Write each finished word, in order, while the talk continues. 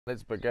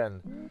Let's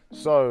begin.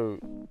 So,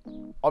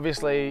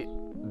 obviously,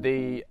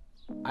 the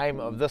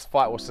aim of this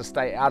fight was to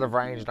stay out of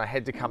range, and I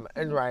had to come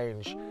in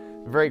range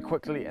very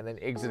quickly and then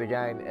exit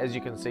again. As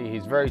you can see,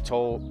 he's very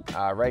tall.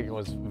 Regian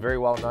was very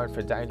well known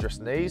for dangerous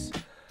knees.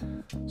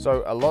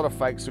 So a lot of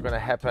fakes were going to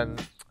happen,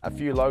 a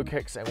few low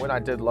kicks, and when I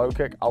did low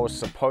kick, I was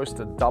supposed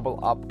to double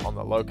up on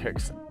the low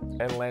kicks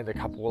and land a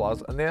couple while I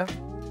was in there.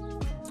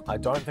 I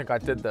don't think I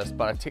did this,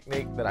 but a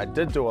technique that I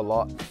did do a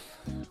lot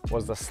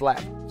was the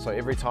slap. So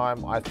every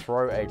time I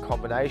throw a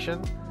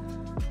combination,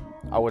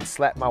 I would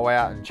slap my way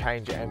out and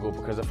change angle,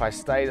 because if I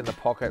stayed in the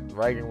pocket,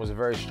 Regian was a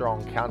very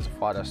strong counter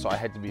fighter, so I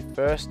had to be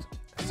first,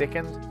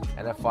 second,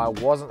 and if I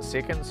wasn't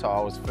second, so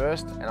I was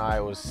first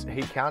and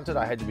he countered,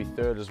 I had to be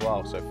third as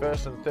well. So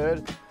first and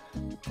third,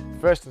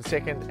 first and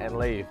second, and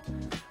leave.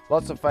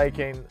 Lots of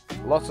faking,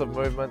 lots of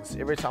movements.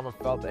 Every time I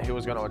felt that he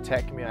was going to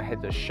attack me, I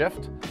had to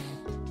shift.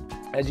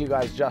 As you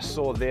guys just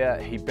saw there,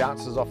 he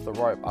bounces off the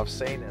rope. I've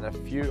seen in a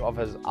few of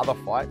his other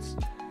fights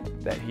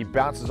that he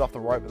bounces off the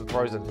rope and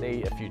throws a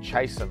knee if you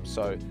chase him.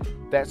 So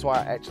that's why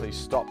I actually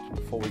stopped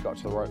before we got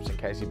to the ropes, in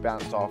case he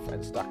bounced off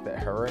and stuck that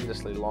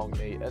horrendously long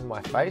knee in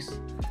my face.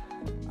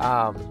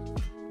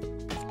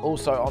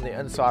 Also on the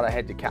inside, I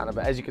had to counter,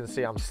 but as you can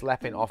see, I'm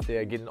slapping off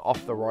there, getting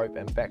off the rope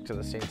and back to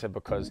the center,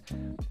 because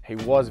he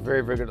was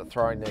very, very good at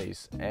throwing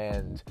knees.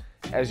 And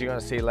as you're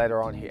going to see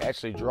later on, he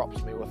actually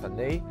drops me with a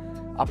knee.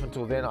 Up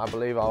until then, I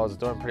believe I was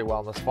doing pretty well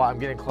in this fight. I'm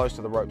getting close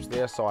to the ropes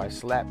there, so I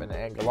slap and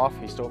angle off.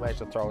 He still managed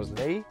to throw his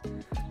knee,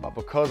 but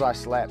because I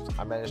slapped,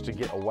 I managed to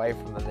get away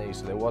from the knee,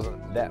 so there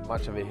wasn't that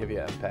much of a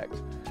heavier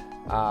impact.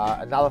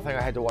 Another thing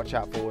I had to watch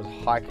out for was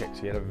high kicks.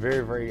 He had a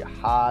very, very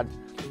hard,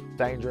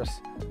 dangerous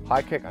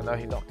high kick. I know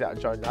he knocked out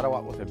Joe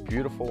Nuttawat with a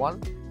beautiful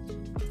one,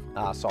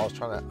 so I was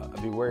trying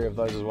to be wary of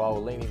those as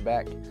well, leaning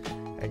back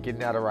and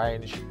getting out of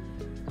range.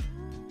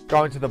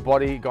 Going to the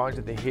body, going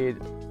to the head.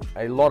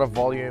 A lot of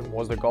volume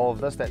was the goal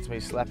of this. That's me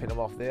slapping him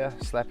off there,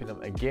 slapping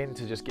him again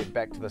to just get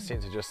back to the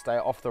center, just stay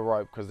off the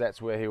rope, because that's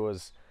where he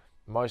was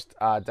most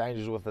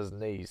dangerous with his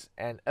knees.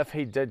 And if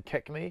he did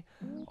kick me,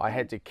 I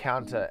had to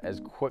counter as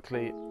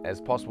quickly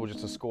as possible just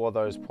to score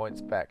those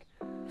points back.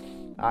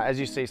 As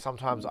you see,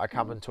 sometimes I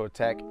come into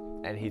attack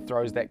and he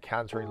throws that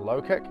countering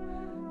low kick.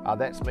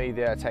 That's me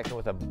there attacking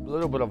with a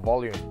little bit of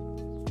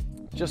volume,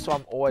 just so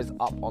I'm always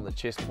up on the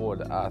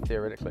chessboard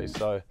theoretically.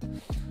 So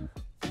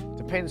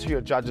depends who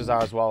your judges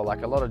are as well.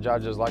 Like, a lot of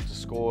judges like to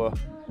score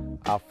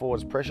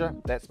forwards pressure.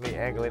 That's me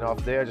angling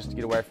off there just to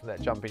get away from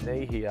that jumping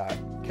knee. He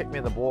kicked me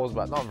in the balls,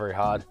 but not very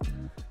hard.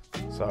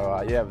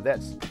 So yeah,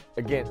 that's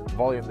again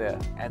volume there.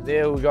 And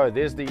there we go.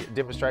 There's the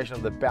demonstration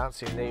of the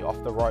bouncing knee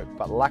off the rope.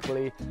 But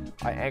luckily,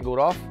 I angled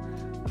off.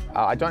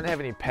 I don't have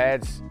any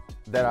pads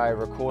that I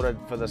recorded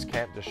for this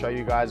camp to show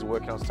you guys,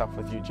 working on stuff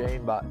with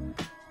Eugene, but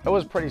it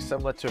was pretty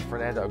similar to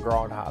Fernando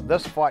Groenhart.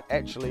 This fight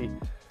actually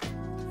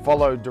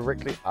followed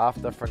directly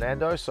after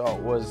Fernando, so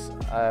it was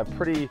a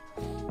pretty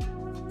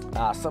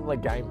similar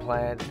game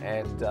plan,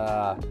 and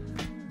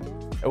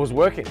it was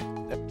working.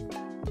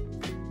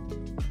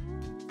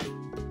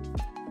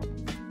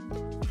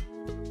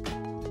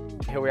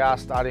 Here we are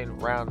starting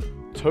round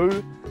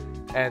 2,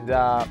 and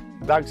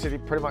Doug said, he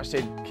pretty much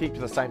said keep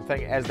the same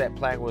thing, as that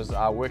plan was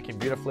working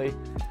beautifully.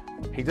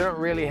 He didn't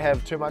really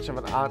have too much of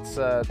an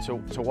answer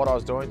to what I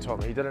was doing to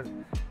him. He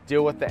didn't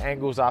deal with the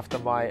angles after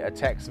my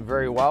attacks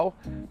very well.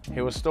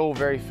 He was still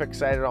very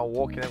fixated on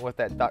walking in with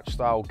that Dutch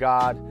style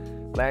guard,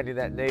 landing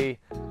that knee,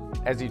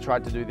 as he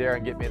tried to do there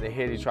and get me in the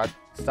head. He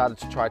started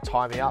to try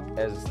tie me up,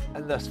 as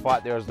in this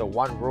fight there is the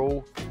one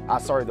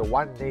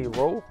knee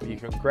rule. You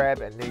can grab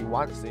a knee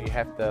once, then you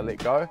have to let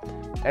go.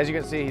 As you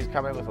can see, he's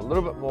coming in with a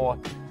little bit more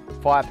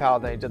firepower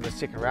than he did in the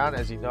second round,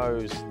 as he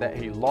knows that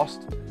he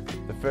lost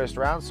the first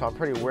round, so I'm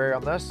pretty wary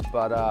on this.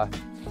 But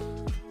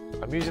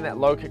I'm using that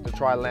low kick to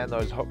try and land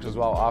those hooks as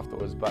well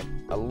afterwards. But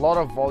a lot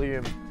of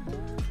volume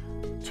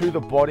to the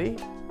body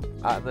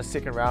in the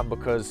second round,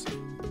 because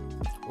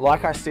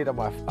like I said in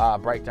my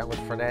breakdown with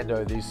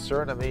Fernando, these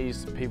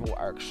Surinamese people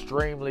are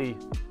extremely,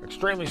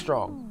 extremely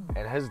strong,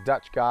 and his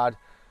Dutch guard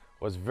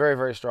was very,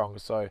 very strong.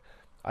 So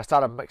I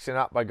started mixing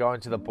up by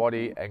going to the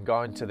body and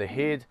going to the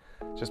head,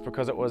 just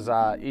because it was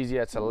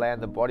easier to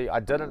land the body. I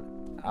didn't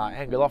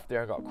angle off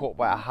there and got caught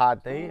by a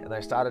hard knee, and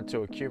they started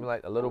to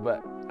accumulate a little bit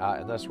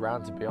in this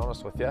round, to be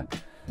honest with you.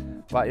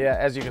 But yeah,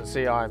 as you can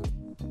see, I'm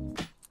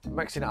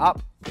mixing it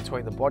up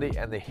between the body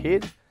and the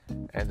head,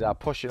 and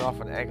pushing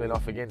off and angling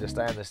off again to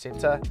stay in the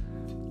center.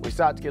 We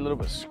start to get a little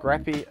bit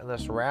scrappy in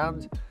this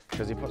round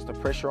because he puts the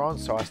pressure on,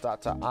 so I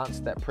start to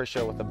answer that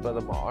pressure with a bit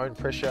of my own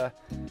pressure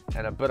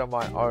and a bit of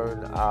my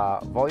own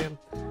volume.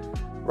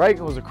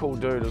 Regian was a cool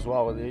dude as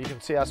well. You can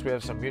see us, we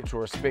have some mutual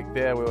respect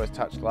there. We always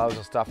touch gloves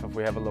and stuff if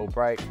we have a little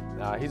break.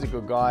 He's a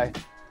good guy,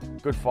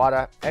 good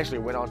fighter. Actually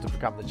went on to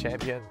become the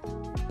champion,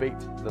 beat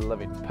the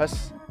living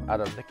piss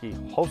out of Nicky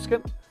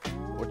Holskin,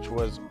 which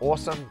was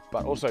awesome,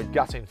 but also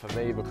gutting for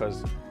me,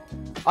 because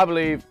I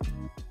believe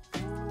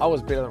I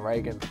was better than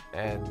Regian,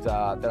 and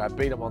that I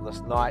beat him on this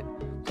night.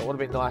 So it would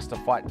have been nice to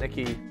fight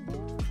Nicky.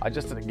 I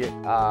just didn't get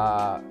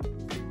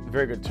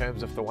very good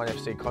terms with the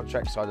 1FC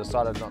contract, so I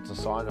decided not to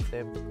sign with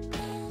them,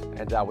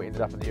 and we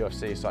ended up in the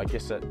UFC, so I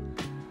guess it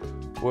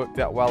worked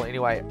out well.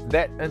 Anyway,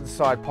 that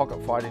inside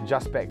pocket fighting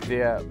just back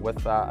there with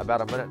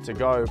about a minute to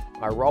go,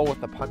 I roll with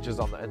the punches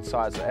on the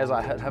inside. So as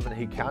I hit him and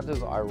he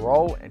counters, I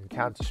roll and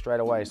counter straight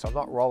away. So I'm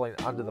not rolling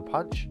under the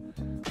punch,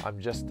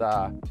 I'm just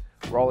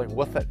rolling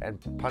with it and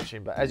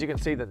punching. But as you can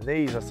see, the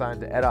knees are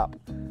starting to add up.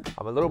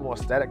 I'm a little more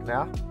static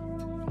now.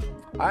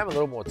 I am a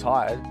little more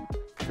tired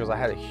because I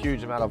had a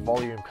huge amount of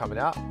volume coming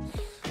out.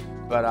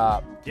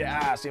 But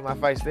yeah, see my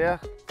face there?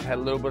 I had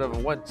a little bit of a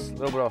wince, a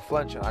little bit of a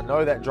flinch, and I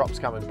know that drop's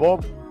coming. Boom.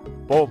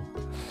 Boom.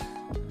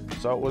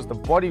 So it was the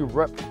body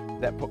rip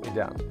that put me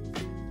down.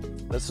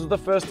 This is the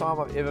first time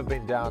I've ever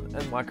been down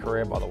in my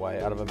career, by the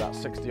way, out of about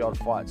 60 odd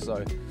fights.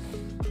 So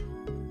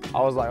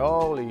I was like,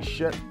 holy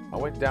shit. I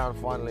went down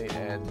finally,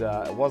 and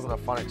it wasn't a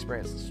fun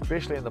experience,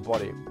 especially in the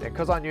body. And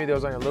because I knew there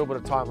was only a little bit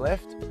of time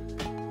left,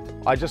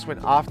 I just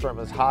went after him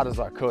as hard as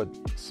I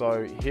could.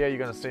 So here you're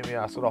going to see me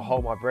sort of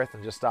hold my breath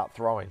and just start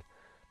throwing,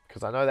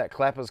 because I know that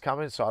clapper's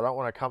coming, so I don't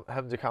want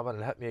him to come in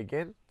and hit me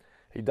again.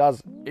 He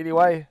does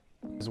anyway.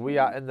 As we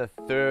are in the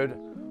third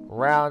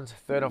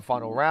and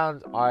final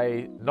round.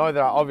 I know that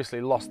I obviously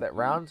lost that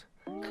round,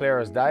 clear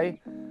as day.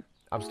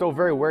 I'm still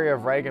very wary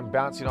of Regian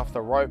bouncing off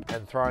the rope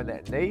and throwing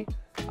that knee.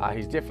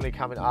 He's definitely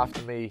coming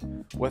after me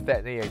with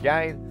that knee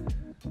again.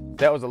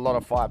 That was a lot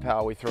of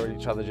firepower we threw at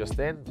each other just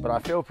then, but I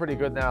feel pretty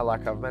good now.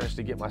 Like, I've managed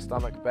to get my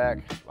stomach back,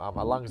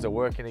 my lungs are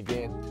working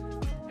again.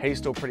 He's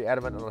still pretty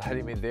adamant on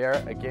hitting me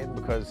there again,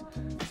 because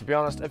to be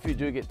honest, if you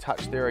do get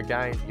touched there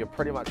again, you're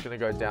pretty much going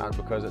to go down,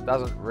 because it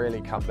doesn't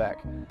really come back.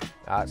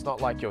 It's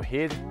not like your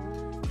head.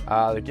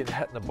 They're getting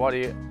hit in the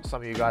body.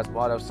 Some of you guys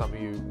might have, some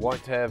of you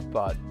won't have,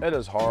 but it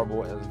is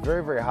horrible, and it's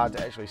very, very hard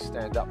to actually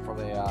stand up from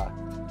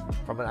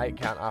an 8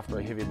 count after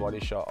a heavy body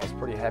shot. I was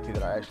pretty happy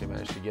that I actually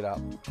managed to get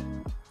up.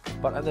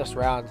 But in this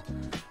round,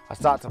 I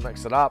start to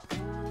mix it up,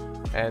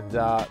 and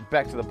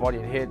back to the body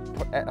and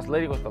head,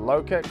 leading with the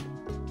low kick.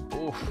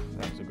 Oof,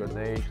 that was a good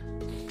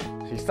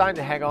knee. He's starting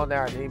to hang on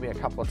there and knee me a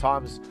couple of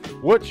times,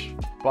 which,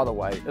 by the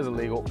way, is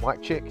illegal.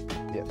 Mic check.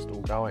 Yeah, it's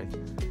still going.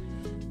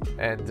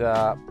 And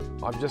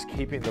I'm just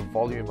keeping the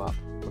volume up,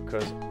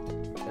 because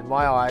in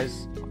my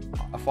eyes,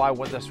 if I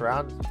win this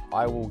round,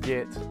 I will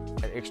get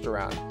an extra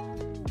round.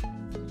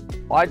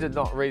 I did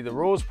not read the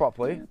rules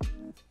properly,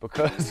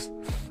 because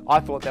I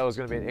thought that was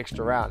going to be an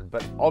extra round,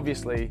 but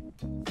obviously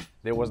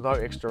there was no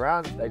extra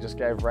round. They just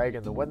gave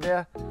Regian the win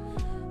there.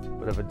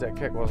 Bit of a dick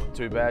kick, wasn't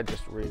too bad,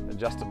 just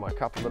readjusted my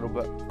cup a little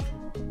bit,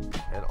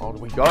 and on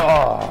we go.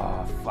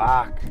 Oh,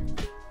 fuck.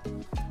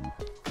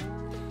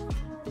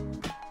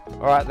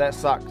 Alright, that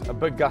sucked. A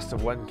big gust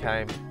of wind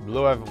came,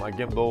 blew over my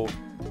gimbal,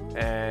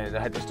 and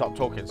I had to stop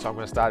talking, so I'm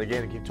going to start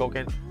again and keep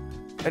talking.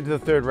 Into the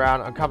third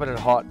round, I'm coming in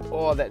hot.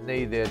 Oh, that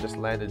knee there just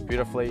landed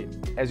beautifully.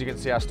 As you can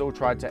see, I still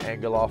tried to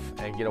angle off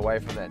and get away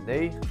from that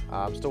knee.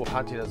 I'm still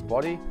hunting his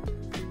body,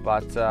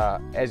 but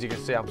as you can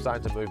see, I'm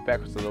starting to move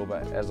backwards a little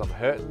bit as I'm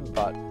hurting,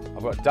 but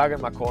I've got Doug in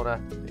my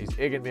corner. He's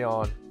egging me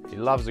on. He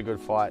loves a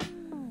good fight,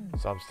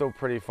 so I'm still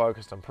pretty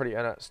focused. I'm pretty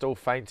in it, still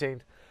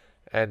fainting,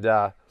 and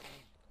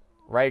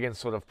Regian's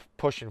sort of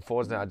pushing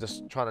forwards now,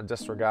 just trying to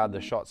disregard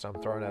the shots I'm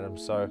throwing at him.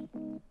 So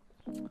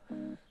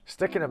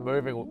sticking and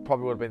moving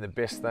probably would have been the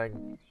best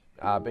thing,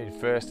 being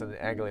first and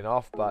angling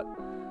off, but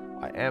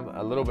I am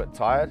a little bit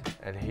tired,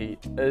 and he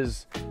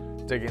is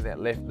digging that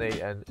left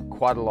knee in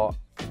quite a lot,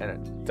 and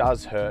it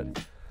does hurt.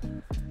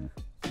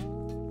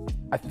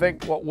 I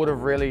think what would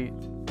have really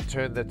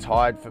turned the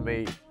tide for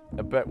me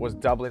a bit was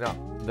doubling up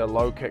the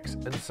low kicks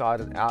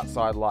inside and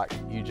outside like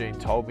Eugene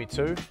told me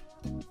to.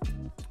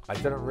 I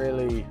didn't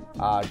really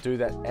do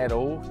that at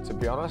all, to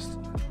be honest.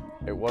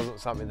 It wasn't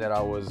something that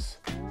I was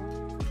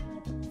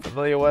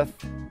familiar with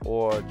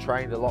or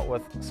trained a lot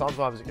with.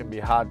 Sometimes it can be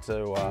hard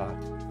to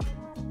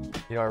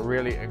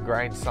really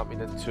ingrain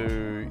something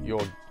into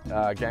your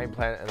game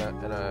plan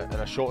in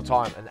a short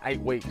time, in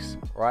 8 weeks,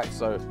 right?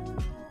 So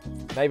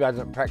maybe I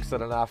didn't practice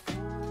it enough,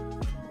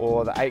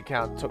 or the 8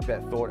 count took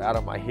that thought out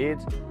of my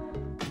head.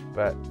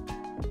 But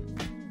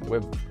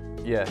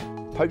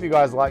hope you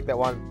guys like that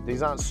one.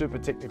 These aren't super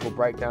technical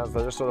breakdowns,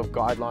 they're just sort of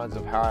guidelines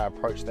of how I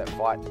approached that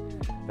fight.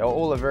 They were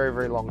all a very,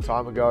 very long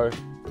time ago,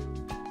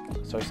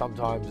 so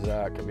sometimes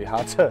it can be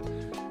hard to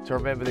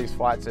remember these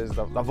fights as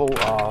they've all,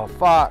 oh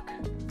fuck.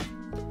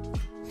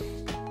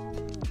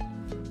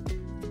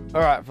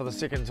 Alright, for the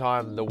second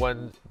time, the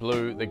wind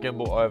blew the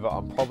gimbal over.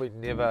 I'm probably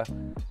never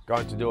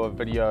going to do a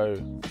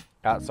video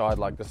outside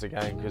like this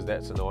again, because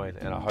that's annoying,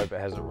 and I hope it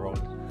hasn't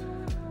ruined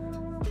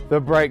the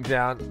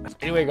breakdown.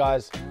 Anyway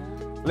guys,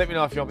 let me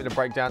know if you want me to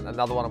break down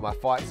another one of my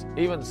fights,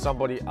 even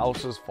somebody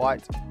else's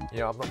fight. You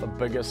know, I'm not the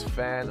biggest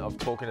fan of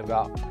talking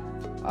about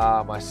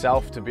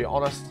myself, to be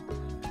honest.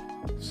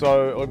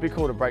 So it would be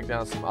cool to break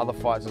down some other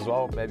fights as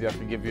well. Maybe I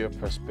can give you a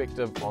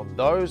perspective on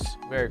those.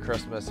 Merry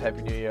Christmas,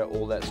 Happy New Year,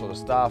 all that sort of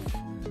stuff.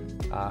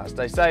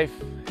 Stay safe,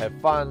 have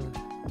fun.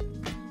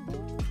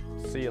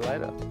 See you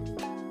later.